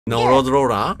No road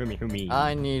roller? Fumi.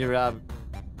 I need rub.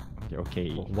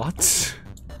 Okay. What?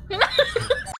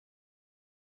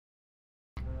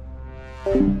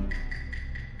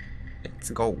 Let's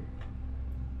go.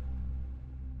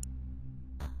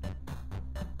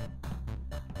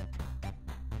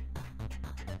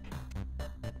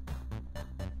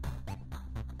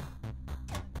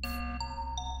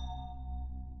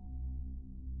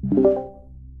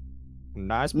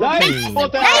 Nice Nice spotting.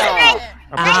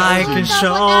 I can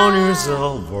show you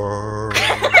the world.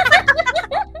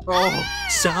 Oh,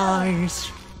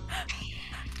 Size.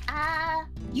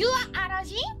 You are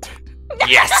allergy?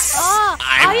 Yes. Oh,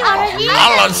 are you I'm allergy?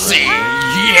 allergy.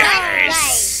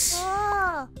 Yes.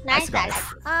 Oh, nice,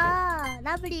 nice. Ah,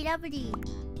 lovely, lovely.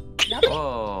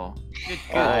 oh. Good,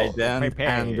 Oh. I don't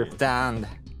Prepare. understand.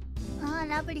 Ah,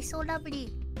 lovely, so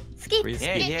lovely. Skip, Yeah,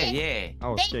 skip, yeah, skip. yeah.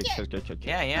 Oh, Thank skip, you. skip, skip, skip.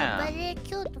 Yeah, yeah. Very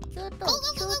cute, cute, Go, go,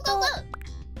 go, cute. go,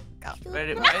 go.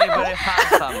 Very, very, very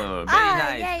handsome. Very Ah,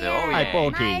 nice. yeah, yeah. Oh, Hi, yeah.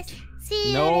 Paul. Nice. See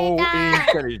you No later.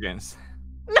 intelligence.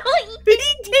 No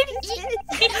intelligence.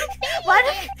 What?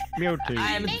 Milky.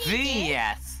 I'm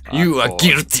genius. You are Oh.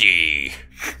 guilty.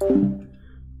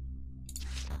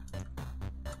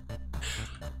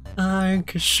 I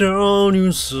can show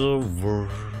you the world.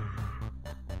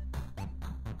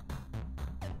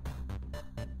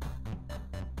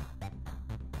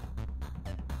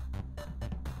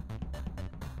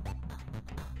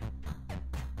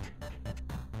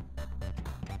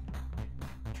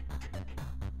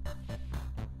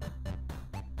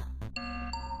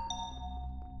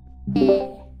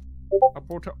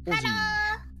 Reporter Ozzy.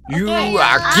 You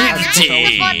are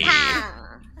guilty.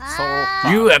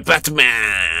 Ah, You are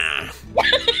Batman.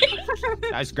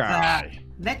 Nice guy.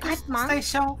 Next Batman?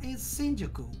 station is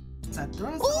Shinjuku. The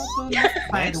doors open and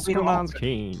Next will command open.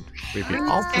 king. Will be Stage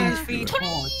open. feed for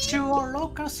Chuo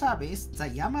local service, the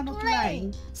Yamanote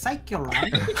line, Saikyo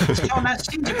line, Shona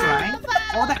Shinjuku line,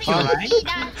 Odakyo line,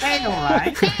 Edo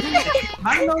line,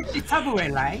 Marunouchi subway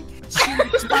line,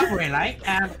 Shinjuku subway line,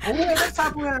 and Oedo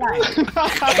subway line.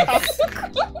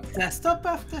 The stop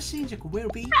after Shinjuku will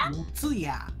be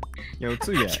Yotsuya.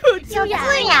 Yotsuya. Yotsuya.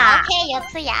 Okay,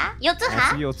 Yotsuya. Yotsuha.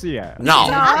 Yotsuya. No.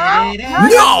 No!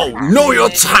 No. No your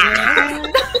time.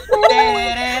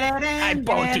 I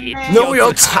bought it. No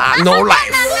your time. No life.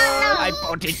 I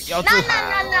bought it. No,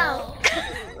 Yotsuya.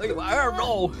 no.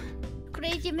 No.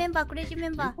 Crazy member, crazy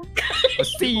member.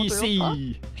 C.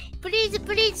 Please,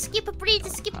 please, skip, please.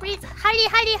 Hurry,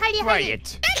 hurry, hurry, hurry.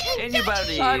 Quiet.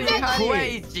 Anybody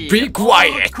crazy? Be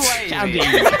quiet. Crazy. No.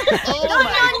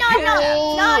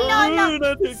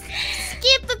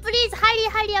 Skip, please.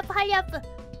 Hurry up.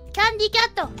 Candy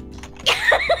cat.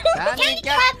 Candy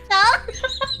cat.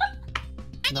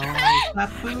 No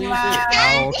surprise.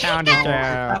 Oh, candy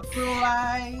cat.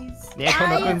 Surprise. 猫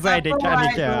の分際でキャンデ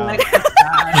ィキャー。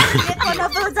猫の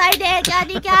分際でキャン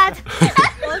ディキャット。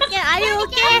Okay, are you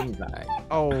okay?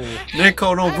 Oh.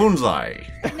 猫の分際。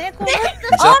猫の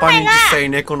Japanese say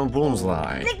猫の分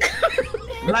際。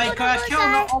 Like a show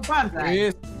no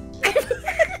Obanzai.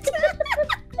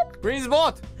 Prince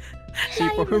Bot. 尻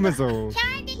尾踏むぞ。キ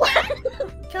ャンディ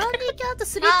キャット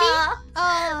スリーピー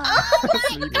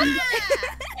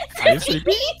？Are you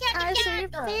sleeping? I'm sleepy.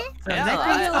 The Yeah, next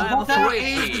I'm Obanzai free.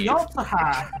 is Yotsuha.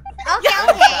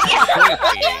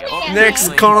 Okay.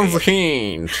 Next comes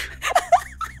hint.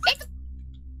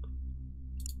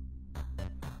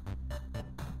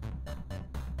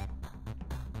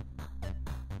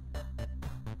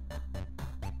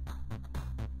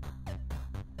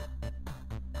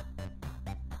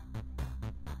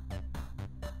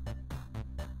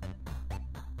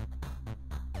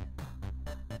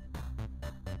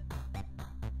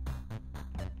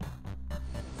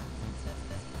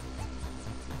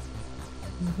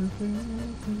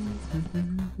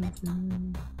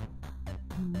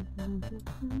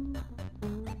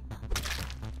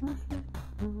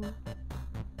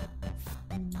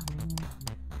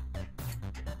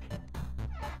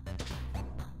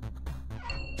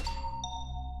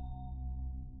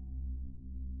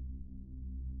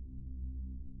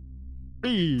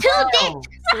 Three. Oh,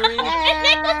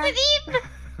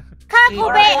 Cargo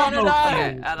I bay.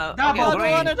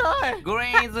 wanna die.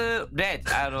 Green is red.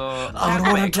 I don't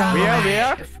wanna die.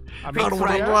 Where? I don't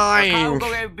wanna die.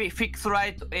 Cargo fixed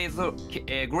right is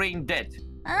green dead.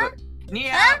 Huh?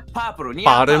 Near purple. Near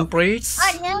Pardon, purple. please.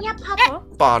 Yeah, purple.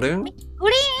 Pardon.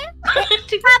 Green. Purple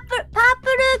kill.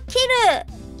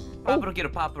 Purple kill.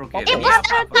 Purple kill.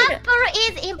 Purple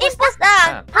is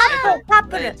imposter.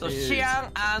 Purple. So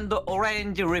cyan and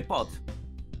orange report.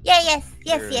 Yes.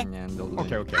 Okay.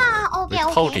 Ah, okay.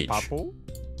 Reported. Purple?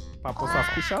 Purple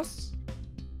suspicious?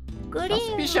 Green.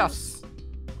 Suspicious.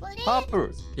 Purple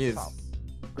is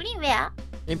Green where?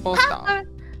 imposter.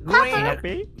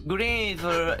 Green is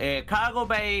cargo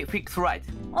bay fixed right.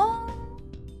 Oh,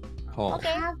 Oh.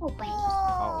 okay.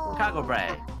 Cargo bay.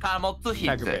 貨物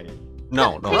室。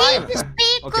 No, no. Please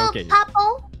speak Okay.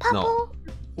 purple. No.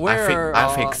 Where?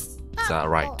 I fix the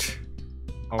right.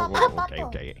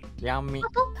 Okay. Yummy.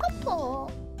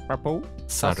 Purple. Purple.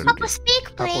 Suddenly. Purple speak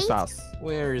Purple please. sauce.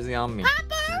 Where is Yummy?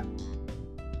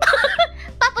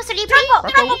 Purple sleep.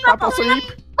 Purple sleep.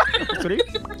 Sleep.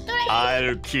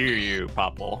 I'll kill you,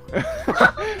 Purple.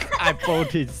 I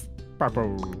vote is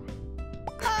purple.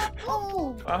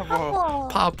 Purple.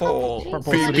 Purple.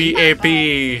 Purple.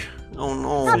 PPAP. Oh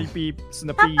no. Sleepy.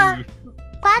 Snappy.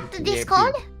 What this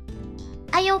called?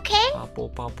 Are you okay? Purple,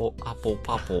 purple, apple,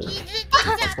 purple.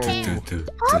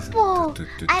 Purple.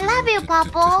 I love you,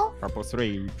 Purple. Purple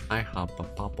sleep. I have a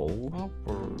purple.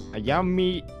 A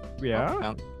Yummy.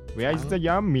 Where? Where is the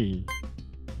Yummy?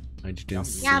 I didn't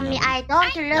see. Yummy. I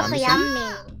don't love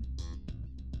yummy.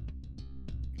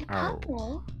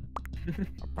 Oh.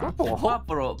 Purple.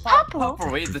 Purple.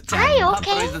 Purple is the chat. Are you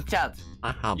okay? Purple is the chat.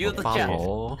 I have Use a the chat.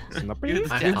 purple. Snappy.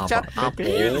 I have a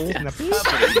apple. Snappy.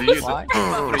 Purple is the Why?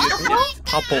 Purple is the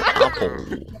Apple, apple.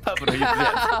 Purple is the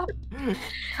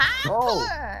Oh.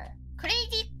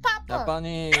 Crazy purple.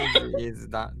 Japanese is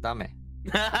ダメ。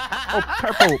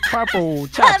 Oh, Purple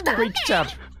chat. Quick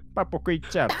chat. Purple quick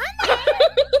chat.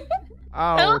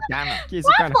 Oh, damn it. Kiss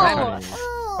kind of funny.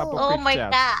 Purple Oh quick my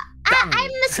chat. god.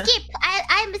 I'm skip.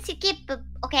 I'm skip.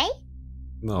 Okay.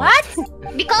 No. What?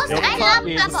 Because Your I love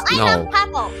is- purple. I No. love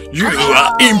purple. You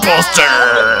are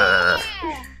imposter!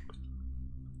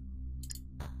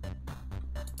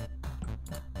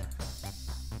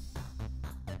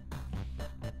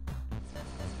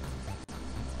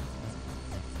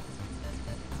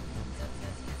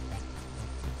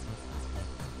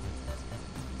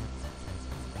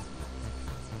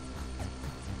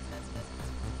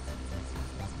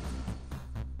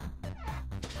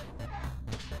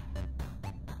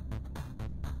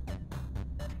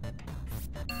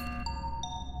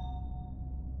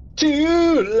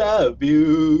 To love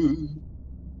you.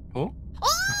 Oh,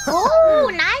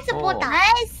 nice button.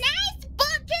 Nice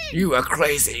button. You are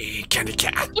crazy, Candy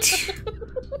Cat.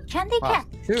 Candy cat.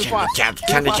 Too Candy fast. Cat, Too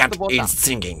Candy fast Cat button. is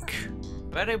singing.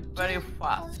 very, very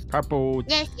fast. Purple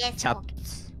Yes, yes. chat.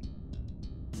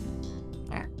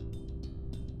 Okay.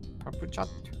 Purple chat.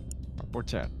 Purple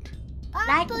chat.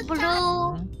 Light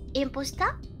blue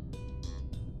imposter.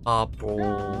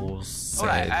 Apple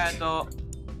said.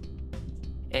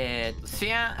 Alright,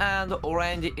 cyan and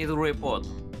orange is report.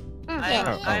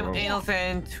 I'm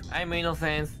innocent. I'm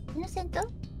innocent. Innocent.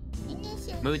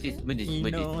 Mutis.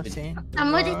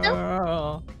 I'm with it too.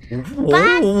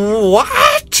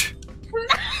 What?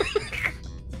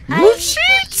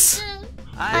 Bullshit!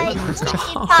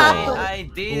 I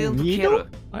didn't kill.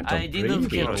 I didn't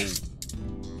kill.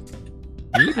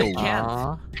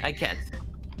 I can't.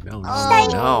 No,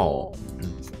 Oh.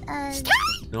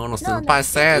 no, no, Senpai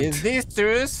said. Is this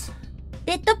truth?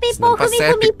 Dead people Senpai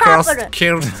said Fumi because purple.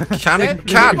 killed Candy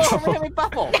Cat.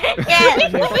 Purple. Yeah.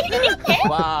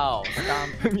 Wow. Oh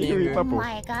Purple.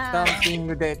 my god. Stamping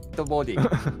dead body.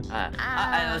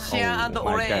 Cyan and Oh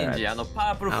my orange God. and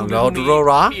purple And Lord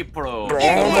Rora? people.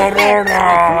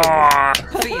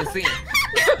 See.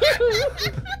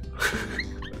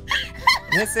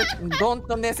 Don't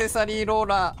necessary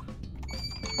roller.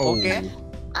 Okay.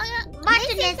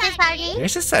 Much necessary.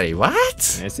 Necessary?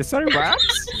 What? Necessary what?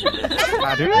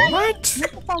 What?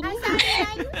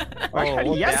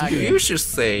 Oh, Yes, You should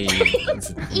say.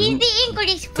 Easy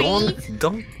English, please.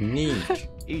 Don't need.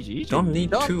 Easy. Don't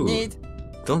need to.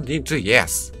 Don't need to.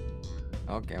 Yes.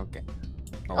 Okay. Okay,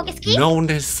 skip. No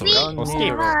necessary. Skip. Oh,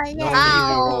 skip.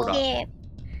 Okay.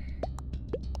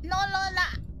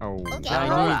 Oh, Okay.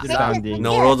 I need standing.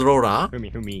 No road roller.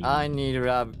 Fumi. I need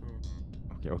love.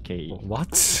 Okay.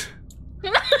 What?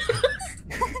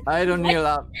 I don't need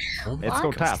love. Oh my Let's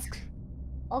go God. task.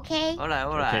 Okay.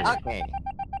 Alright. Okay.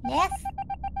 Yes.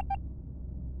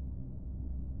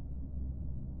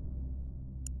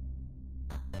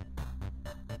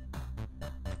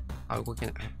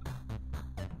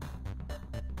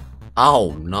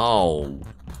 Oh no.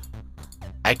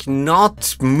 I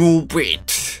cannot move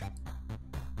it.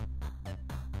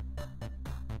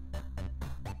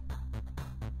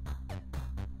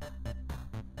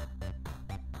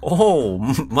 Oh,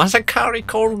 Masakari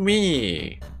called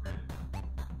me.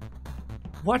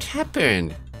 What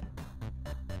happened?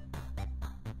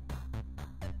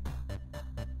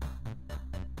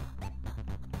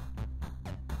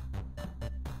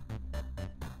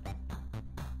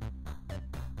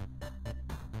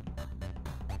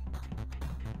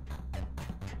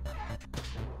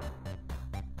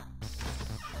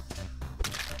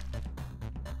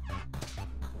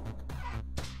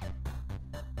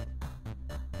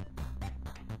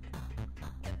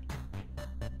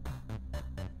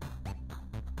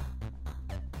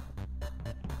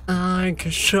 I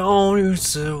can show you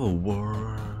the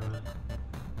world.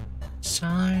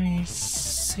 Shiny,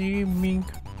 seeming,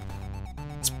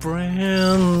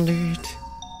 splendid.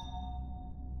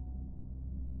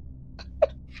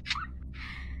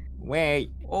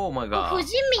 Wait, Oh my god. 藤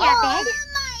宮 dead?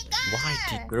 Why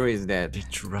Guru is dead. did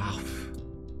it rough?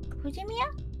 藤宮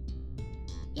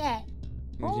Yeah.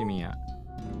 Fujimiya.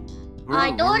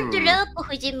 I don't look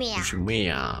藤宮。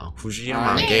藤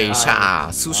山芸者、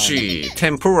寿司、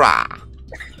天ぷら。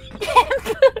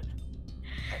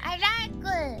I like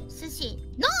寿司。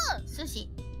No 寿司。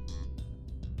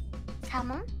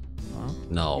Salmon?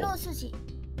 No, No 寿司。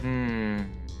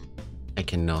I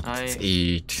cannot I-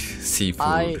 eat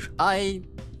seafood.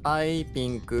 I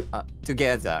think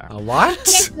together. What?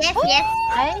 Yes, yes, yes.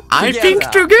 I think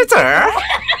together?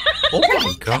 Oh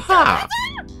my god.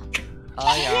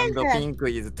 I and pink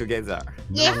is together.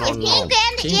 Yes, no, pink no. and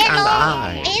Pink yellow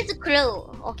and I. is clue.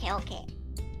 Okay, okay.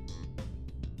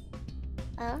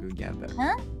 Together.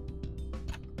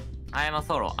 I am a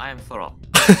solo. I am solo.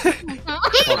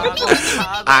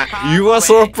 You are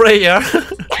solo player.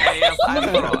 Yes, I'm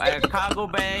solo. Cargo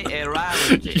bay,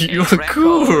 lounge. You are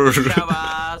cool.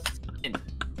 Showers.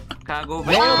 Cargo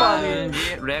bay, lounge,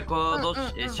 record,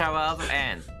 showers,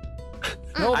 and.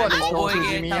 Nobody I'm saw avoiding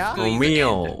Fujimiya. task.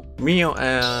 Mio,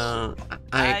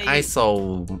 I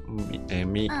saw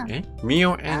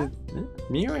Mio and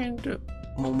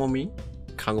Momomi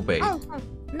Kagobei.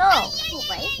 No.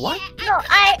 What? No,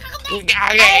 I'm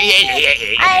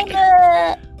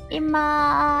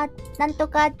今なんと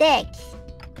かデッ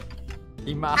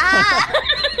キ。今。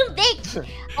デッキ。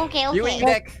Okay, okay. Viewing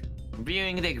deck.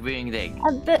 Viewing deck, viewing deck.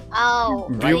 Oh.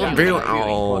 View.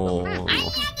 Oh.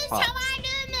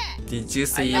 Did you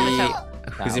see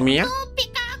Fujimiya?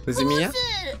 Fujimiya?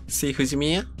 See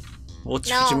Fujimiya? Watch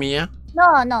No. Fujimiya?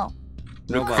 No, no.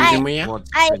 Look Nobody Fujimiya? watched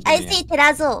I Fujimiya. see テ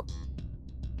ラゾ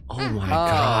Oh my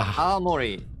god.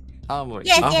 Aomori.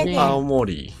 Yes, yes, yes.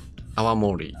 Awamori. No,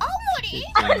 Awamori.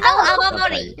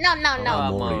 No, no, no.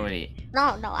 Awamori.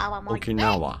 No, no, Awamori.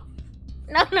 Okinawa.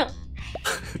 No, no.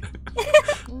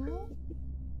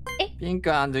 Pink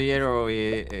and yellow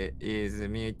is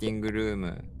meeting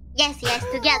room. Yes, yes,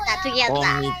 together, All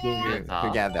together. meeting room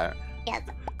together.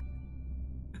 Together.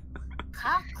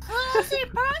 かっこよしい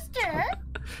ポスタ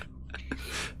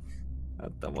ー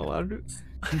頭悪い。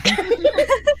I'm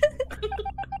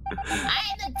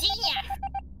a genius.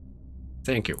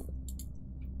 Thank you.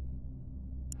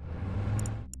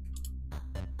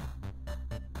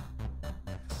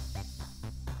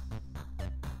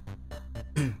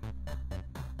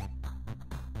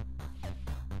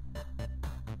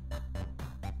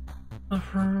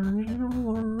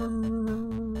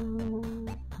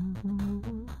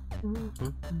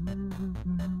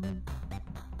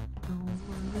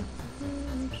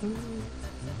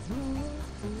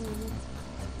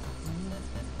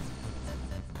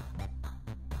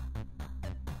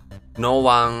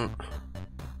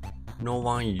 No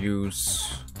one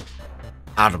use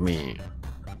army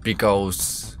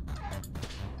because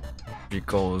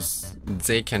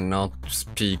they cannot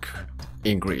speak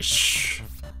English.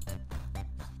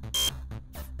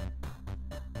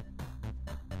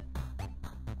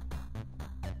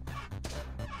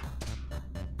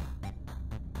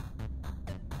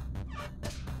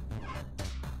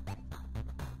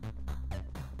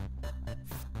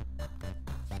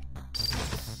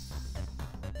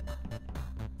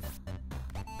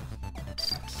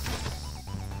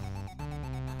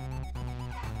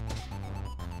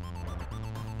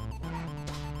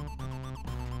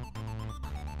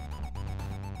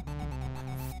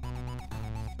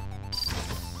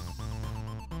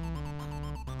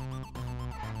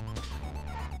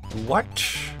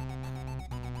 What?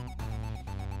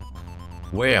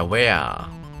 Where?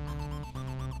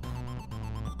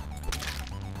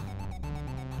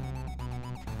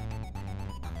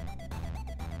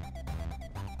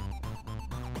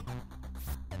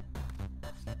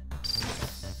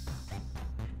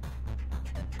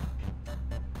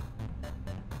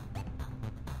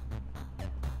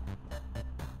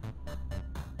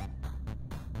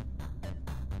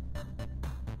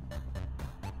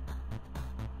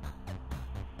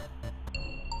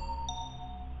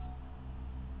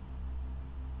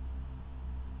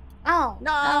 Oh,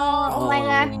 no. Oh my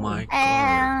god. My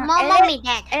god. Mommy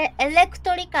dead.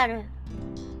 Electrical.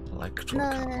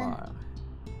 Electrical.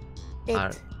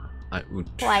 Dead. I would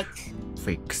White.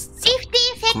 fix 50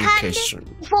 seconds communication.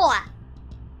 before.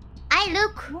 I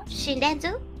look. 死んで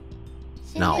ず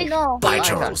Now, No.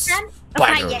 vitals. Okay,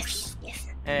 Vitals. yes,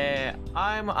 yes.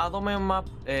 I'm admin map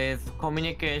is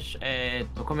communication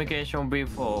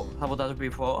before sabotage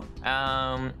before.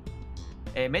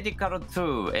 メディカル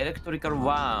2、エレクトリカル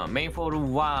1、メインフォール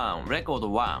1、レコー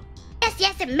ド1。Yes,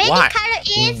 yes. Medical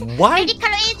is Why?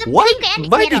 medical is Why? pink and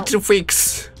Why yellow. did you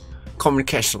fix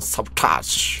communication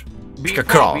sabotage? Before,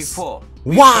 Cross. before,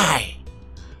 Why?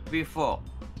 before.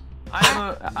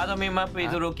 I'm admin map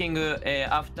is looking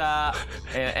after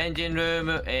engine room,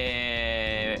 あ、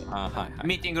はいはい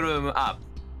meeting room up.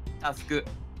 Task.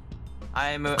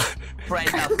 I'm play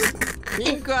task.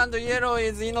 Pink and yellow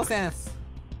is innocence.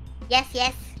 Yes,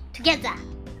 yes. Together.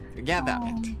 Together.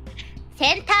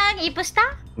 Sentan imposter?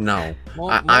 No. Mo-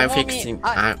 I'm Momomi- fixing.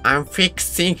 I- I'm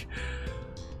fixing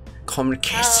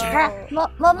communication. も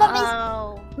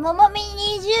もみ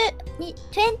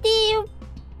20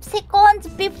 seconds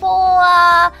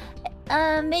before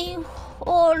main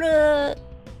hall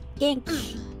元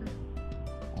気。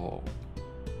Oh.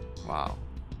 Wow.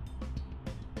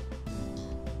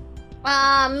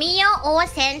 Mio or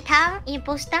Sentan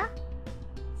imposter?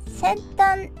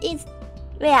 Sentan is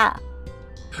where?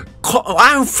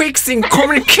 I'm fixing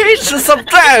communication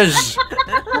sabotage.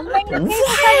 Why?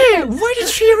 Why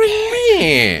did you hearing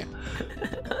me?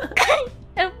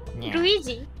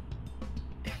 Luigi?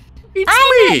 It's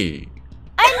me.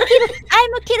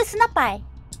 I'm kill Snapai.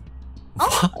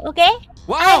 Okay?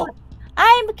 Wow.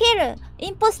 I'm kill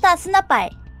imposter Snapai.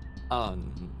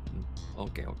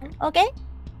 Okay, okay. Okay?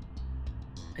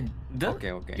 Don't,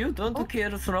 Okay, okay. You don't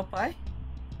kill Snoopy?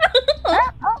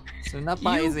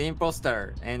 Snapai is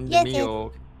imposter and Yes,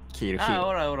 Mio kill Ah, him.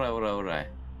 alright.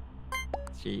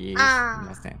 She is Ah.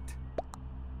 innocent.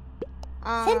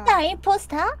 Sentan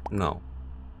imposter? No.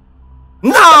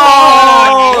 No!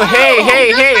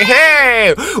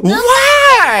 Hey!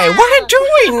 Why? What are you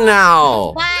doing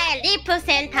now? Why? Rip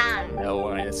Sentan. No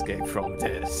one escaped from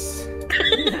this.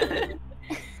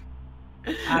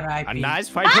 R.I.P. A nice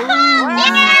fight. フ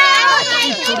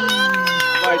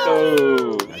ァイト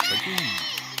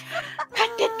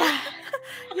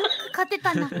勝て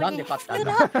たな。なんで勝ったん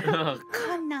だわか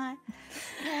んない。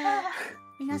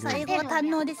皆さん英語は堪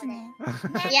能ですね。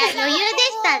いや余裕で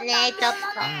したね。ちょっ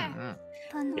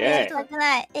うんうんと。イェイしたく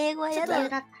ない。英語はやだ。ちょっ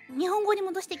と日本語に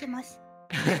戻してきます。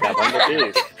ラバンドピ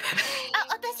ースあ、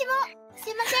私もす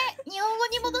いません。日本語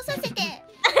に戻させてくださ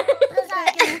い。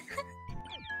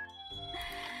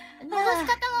戻し方が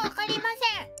わかりま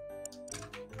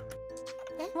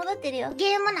戻ってるよせん。。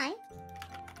ゲーム内？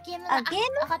ゲームあゲーム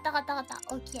わかった。オッ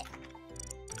ケー。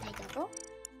大丈夫？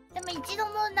でも一度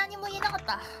も何も言えなかっ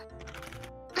た。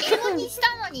英語にし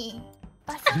たのに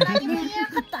場所何も言えな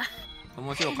かった。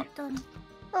面白かっ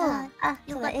あ、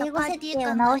そうだ。英語設定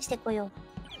を直してこよ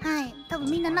う。はい、多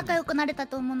分みんな仲良くなれた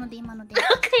と思うので今ので。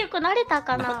仲良くなれた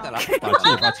かた。だったらバチ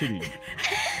リバチリ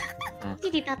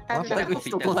ギリだったんだ。全く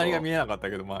人となりが見えなかった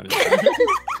けど周り。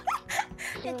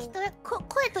いやきっと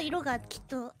声と色がきっ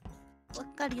とわ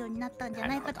かるようになったんじゃ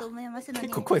ないかと思いますので。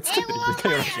結構声つけてる人いた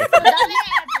ような気がする。ダメなや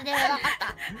つで分かっ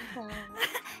た。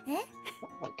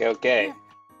オッケーオッケ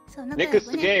そう、ー仲良く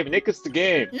NEXT ゲーム NEXT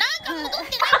ゲームアメ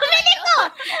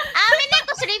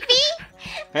猫スリーピー。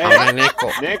 Ameneko.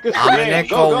 NEXT ゲーム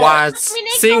Ameneko was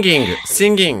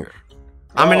singing.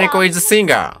 Ameneko is a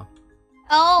singer.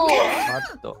 おお。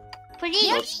 What プリ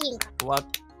ーシング。 What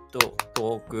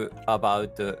talk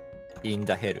about in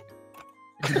the hell?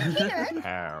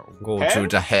 Go to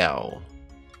the hell.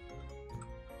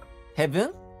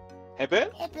 Heaven? ヘブン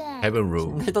Heaven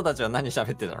room. 人たちは何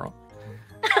喋ってたの？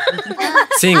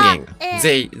 Singing. え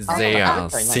They are あ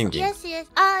singing. イエスイエ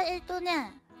ス。あ、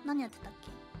何やってたっけ？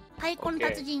太鼓の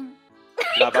達人。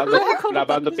ラバ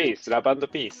ンドピースラブ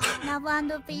ピース。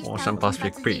 Ocean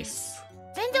Pacific Peace.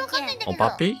 全然わかんないんだけ Oh, ど。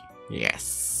 puppy?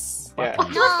 Yes. Yeah. No.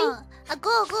 あ、ゴ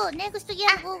ー、ネクストギ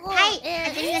アゴー。はい。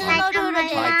普通のルール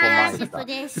でエアシップ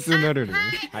です。普通のルールね。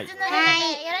はい。普通のルールで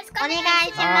よろしくお願いしま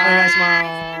す。お願いします。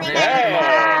お願いし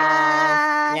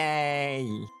ます。イェーイ。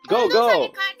 Go 風 go 邪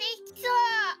ひきそ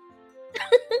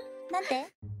う。なんて